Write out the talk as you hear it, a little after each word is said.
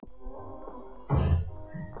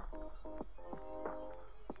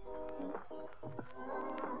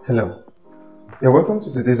Hello, welcome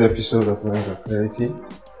to today's episode of Mind of Clarity.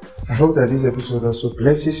 I hope that this episode also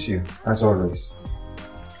blesses you, as always.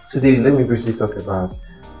 Today, let me briefly talk about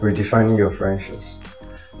redefining your friendships.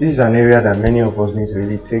 This is an area that many of us need to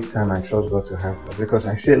really take time and trust God to help us, because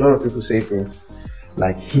I see a lot of people say things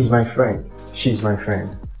like, he's my friend, she's my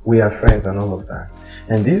friend, we are friends, and all of that.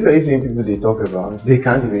 And these very same people they talk about, they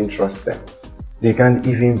can't even trust them. They can't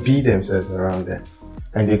even be themselves around them.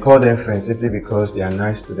 And they call them friends simply because they are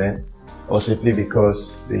nice to them, or simply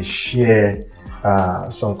because they share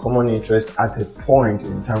some common interest at a point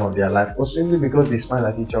in time of their life, or simply because they smile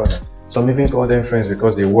at each other. Some even call them friends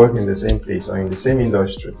because they work in the same place or in the same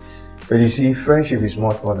industry. But you see, friendship is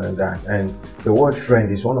much more than that. And the word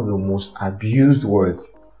friend is one of the most abused words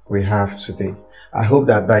we have today. I hope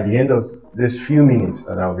that by the end of these few minutes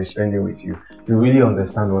that I'll be spending with you, you really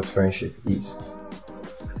understand what friendship is.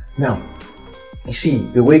 Now, you see,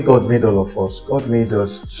 the way God made all of us, God made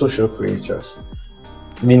us social creatures,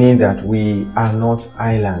 meaning that we are not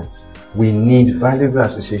islands. We need valuable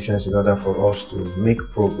associations in order for us to make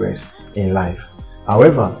progress in life.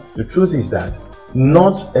 However, the truth is that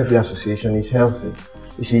not every association is healthy.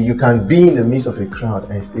 You see, you can be in the midst of a crowd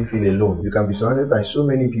and still feel alone. You can be surrounded by so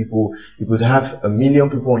many people. You could have 1 million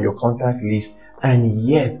people on your contact list and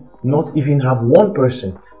yet not even have one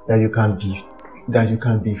person that you can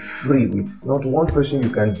be free with. Not one person you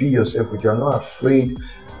can be yourself with. You're not afraid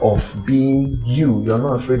of being you. You're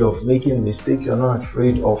not afraid of making mistakes. You're not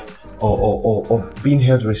afraid of being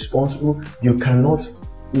held responsible. You cannot,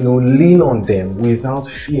 lean on them without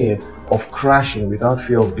fear of crashing, without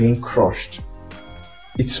fear of being crushed.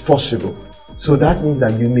 It's possible. So that means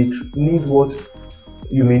that you may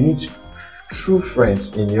need true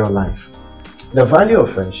friends in your life. The value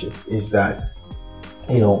of friendship is that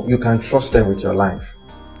you can trust them with your life.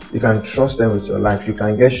 You can trust them with your life. You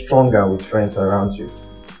can get stronger with friends around you.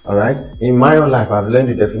 Alright? In my own life, I've learned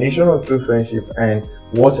the definition of true friendship and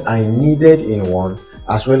what I needed in one,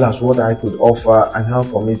 as well as what I could offer and how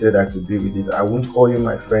committed I could be with it. I won't call you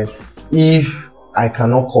my friend if I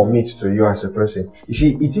cannot commit to you as a person. You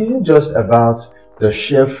see, it isn't just about the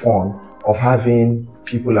sheer fun of having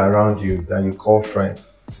people around you that you call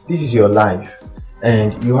friends. This is your life.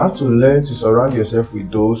 And you have to learn to surround yourself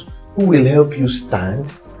with those who will help you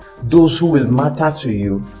stand, those who will matter to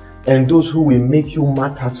you, and those who will make you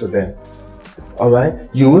matter to them. Alright?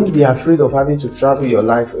 You won't be afraid of having to travel your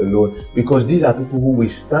life alone, because these are people who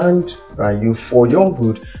will stand by you for your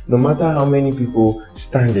good, no matter how many people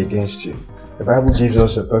stand against you. The Bible gives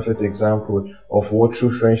us a perfect example of what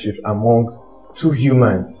true friendship among two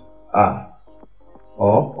humans are,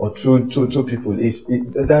 or two people is.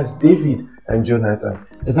 That's David and Jonathan.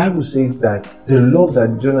 The Bible says that the love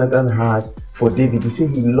that Jonathan had for David, he said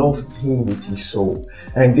he loved him with his soul.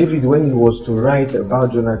 And David, when he was to write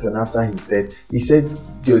about Jonathan after his death, he said,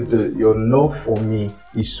 your love for me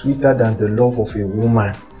is sweeter than the love of a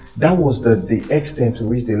woman. That was the extent to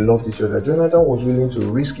which they loved each other. Jonathan was willing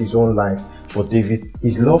to risk his own life for David.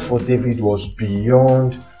 His love for David was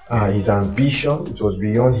beyond his ambition. It was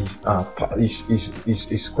beyond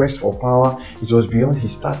his quest for power. It was beyond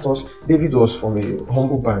his status. David was from a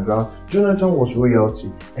humble background. Jonathan was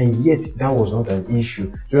royalty, and yet that was not an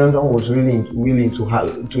issue. Jonathan was willing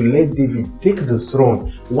to let David take the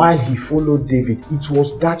throne while he followed David. It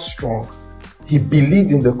was that strong. He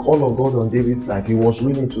believed in the call of God on David's life. He was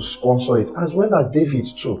willing to sponsor it, as well as David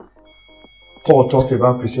too. Paul talked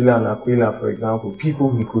about Priscilla and Aquila, for example,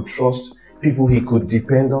 people he could trust, people he could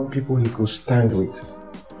depend on, people he could stand with.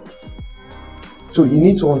 So you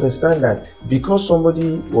need to understand that because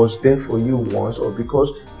somebody was there for you once, or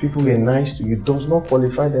because people were nice to you, does not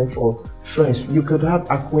qualify them for friends. You could have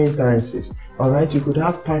acquaintances, alright? You could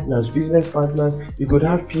have partners, business partners. You could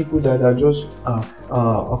have people that are just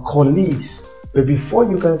colleagues. But before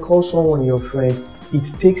you can call someone your friend,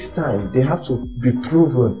 it takes time. They have to be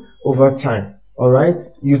proven over time. Alright?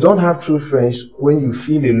 You don't have true friends when you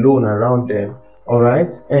feel alone around them. Alright?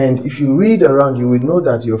 And if you read around, you will know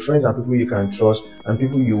that your friends are people you can trust and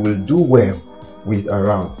people you will do well with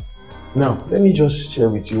around. Now, let me just share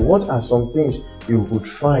with you what are some things you would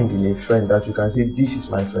find in a friend that you can say, this is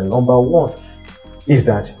my friend. Number one is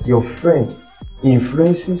that your friend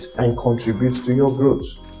influences and contributes to your growth.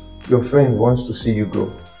 Your friend wants to see you grow.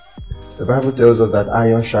 The Bible tells us that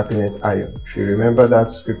iron sharpeneth iron. If you remember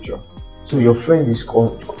that scripture. So your friend is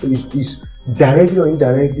directly or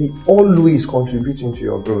indirectly always contributing to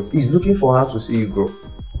your growth. He's looking for how to see you grow.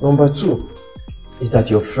 Number two, is that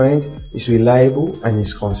your friend is reliable and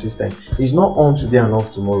is consistent. He's not on today and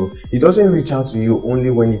off tomorrow. He doesn't reach out to you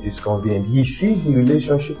only when it is convenient. He sees the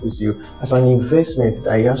relationship with you as an investment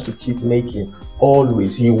that he has to keep making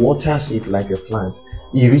always. He waters it like a plant.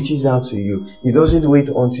 He reaches out to you. He doesn't wait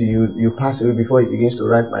until you pass away before he begins to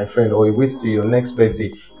write my friend, or he waits till your next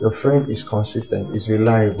birthday. Your friend is consistent, is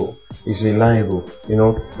reliable, is reliable. You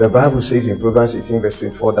know, the Bible says in Proverbs 18 verse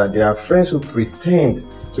 24 that there are friends who pretend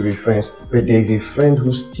to be friends, but there is a friend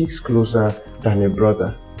who sticks closer than a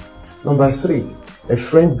brother. Number 3, a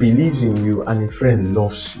friend believes in you and a friend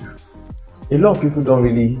loves you. A lot of people don't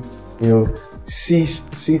really, see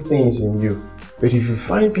things in you. But if you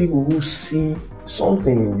find people who see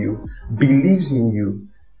something in you, believes in you,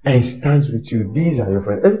 and stands with you, these are your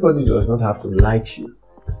friends. Everybody does not have to like you.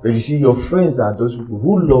 But you see, your friends are those people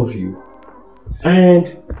who love you and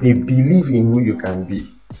they believe in who you can be.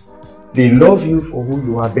 They love you for who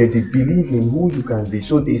you are, but they believe in who you can be.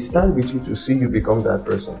 So they stand with you to see you become that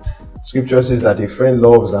person. Scripture says that a friend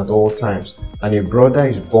loves at all times, and a brother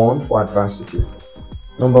is born for adversity.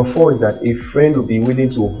 Number 4 is that a friend will be willing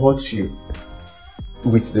to hurt you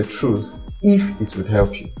with the truth if it would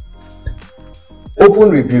help you. Open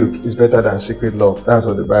rebuke is better than secret love. That's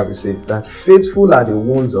what the Bible says. That faithful are the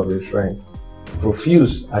wounds of a friend,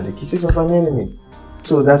 profuse are the kisses of an enemy.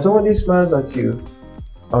 So that somebody smiles at you,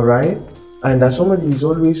 alright, and that somebody is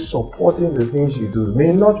always supporting the things you do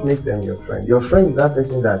may not make them your friend. Your friend is that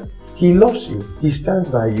person that he loves you, he stands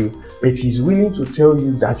by you, but he's willing to tell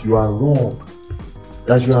you that you are wrong.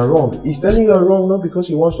 That you are wrong. He's telling you are wrong not because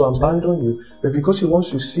he wants to abandon you, but because he wants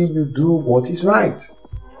to see you do what is right.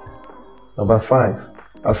 Number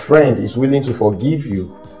 5, a friend is willing to forgive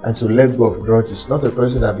you and to let go of grudges, not a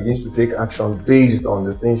person that begins to take action based on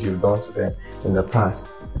the things you've done to them in the past.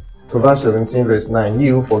 Proverbs 17 verse 9, he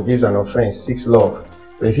who forgives an offense seeks love,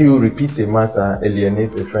 but he who repeats a matter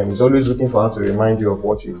alienates a friend. He's always looking for how to remind you of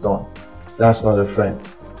what you've done. That's not a friend.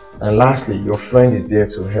 And lastly, your friend is there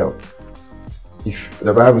to help. If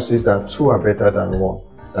the Bible says that 2 are better than 1,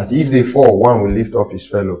 that if they fall, one will lift up his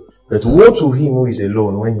fellow. But woe to him who is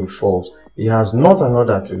alone when he falls. He has not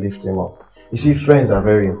another to lift him up. You see, friends are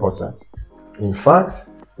very important. In fact,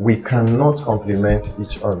 we cannot complement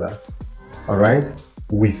each other, alright,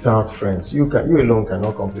 without friends. You alone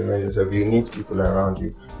cannot complement yourself. You need people around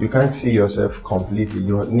you. You can't see yourself completely.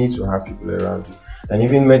 You need to have people around you. And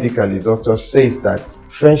even medically, doctors say that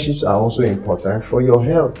friendships are also important for your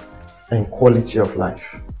health and quality of life.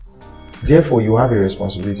 Therefore, you have a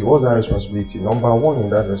responsibility. What's that responsibility? Number 1 in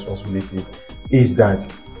that responsibility is that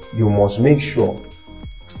you must make sure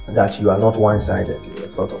that you are not one-sided in your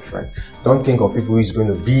thought of friend. Don't think of people who is going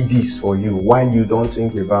to be this for you while you don't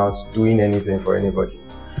think about doing anything for anybody.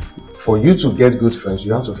 For you to get good friends,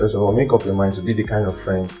 you have to first of all make up your mind to be the kind of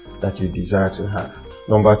friend that you desire to have.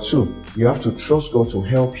 Number 2, you have to trust God to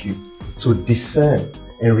help you to discern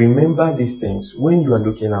and remember these things when you are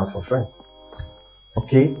looking out for friends.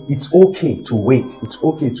 Okay? It's okay to wait. It's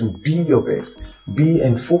okay to be your best. Be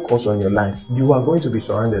and focus on your life. You are going to be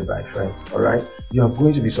surrounded by friends, alright? You are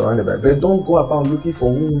going to be surrounded by, but don't go about looking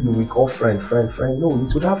for who you will call friend. No, you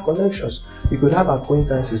could have connections. You could have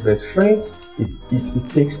acquaintances, but friends, it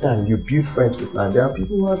takes time. You build friends with time. There are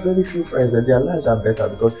people who have very few friends, but their lives are better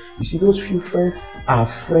because you see, those few friends are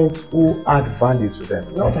friends who add value to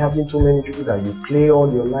them. Not having too many people that you play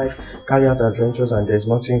all your life, carry out adventures, and there's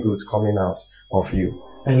nothing good coming out of you.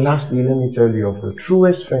 And lastly, let me tell you of the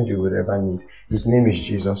truest friend you would ever need. His name is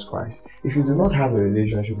Jesus Christ. If you do not have a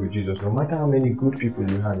relationship with Jesus, no matter how many good people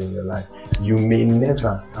you have in your life, you may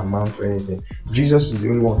never amount to anything. Jesus is the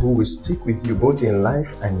only one who will stick with you both in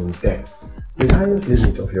life and in death. The highest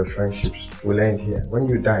limit of your friendships will end here. When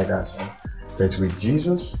you die, that's all. But with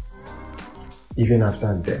Jesus, even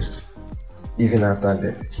after death,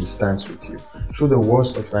 he stands with you. Through the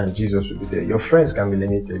worst of time, Jesus will be there. Your friends can be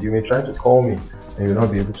limited. You may try to call me and you'll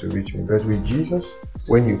not be able to reach me. But with Jesus,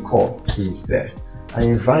 when you call, he is there. I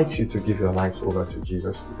invite you to give your life over to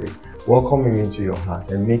Jesus today. Welcome him into your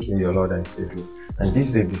heart and make him your Lord and Savior. And this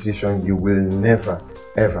is a decision you will never,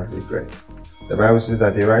 ever regret. The Bible says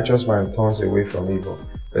that the righteous man turns away from evil,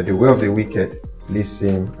 but the way of the wicked leads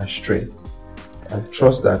him astray. And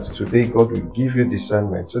trust that today God will give you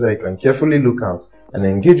discernment so that you can carefully look out and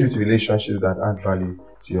engage with relationships that add value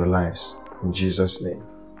to your lives. In Jesus' name,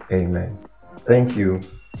 amen. Thank you.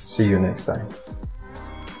 See you next time.